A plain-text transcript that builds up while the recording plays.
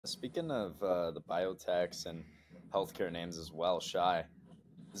Speaking of the biotechs and healthcare names as well, Shy,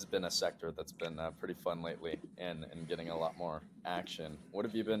 this has been a sector that's been pretty fun lately and getting a lot more action. What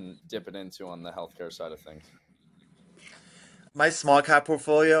have you been dipping into on the healthcare side of things? My small cap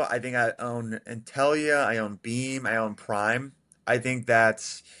portfolio, I think I own Intellia, I own Beam, I own Prime. I think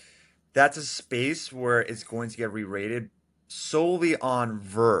that's a space where it's going to get re-rated solely on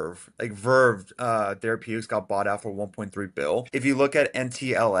Verve. Like Verve Therapeutics got bought out for 1.3 bill. If you look at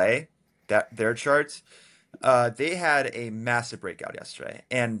NTLA, that their charts, they had a massive breakout yesterday.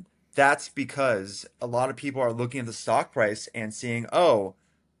 And that's because a lot of people are looking at the stock price and seeing, oh,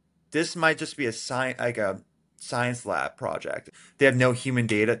 this might just be a science lab project. They have no human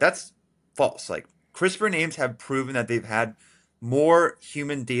data. That's false. Like CRISPR names have proven that they've had more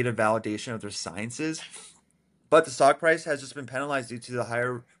human data validation of their sciences, but the stock price has just been penalized due to the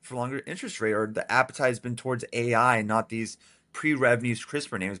higher for longer interest rate, or the appetite has been towards AI, not these pre-revenues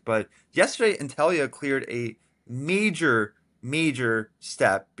CRISPR names. But yesterday, Intellia cleared a major, major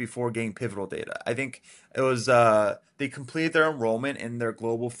step before getting pivotal data. I think it was they completed their enrollment in their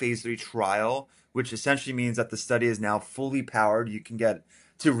global phase 3 trial, which essentially means that the study is now fully powered. You can get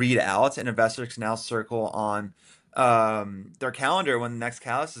to read out, and investors can now circle on their calendar when the next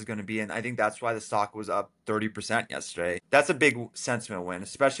catalyst is going to be. And I think that's why the stock was up 30% yesterday. That's a big sentiment win,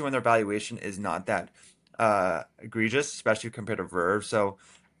 especially when their valuation is not that egregious, especially compared to Verve. So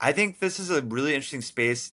I think this is a really interesting space.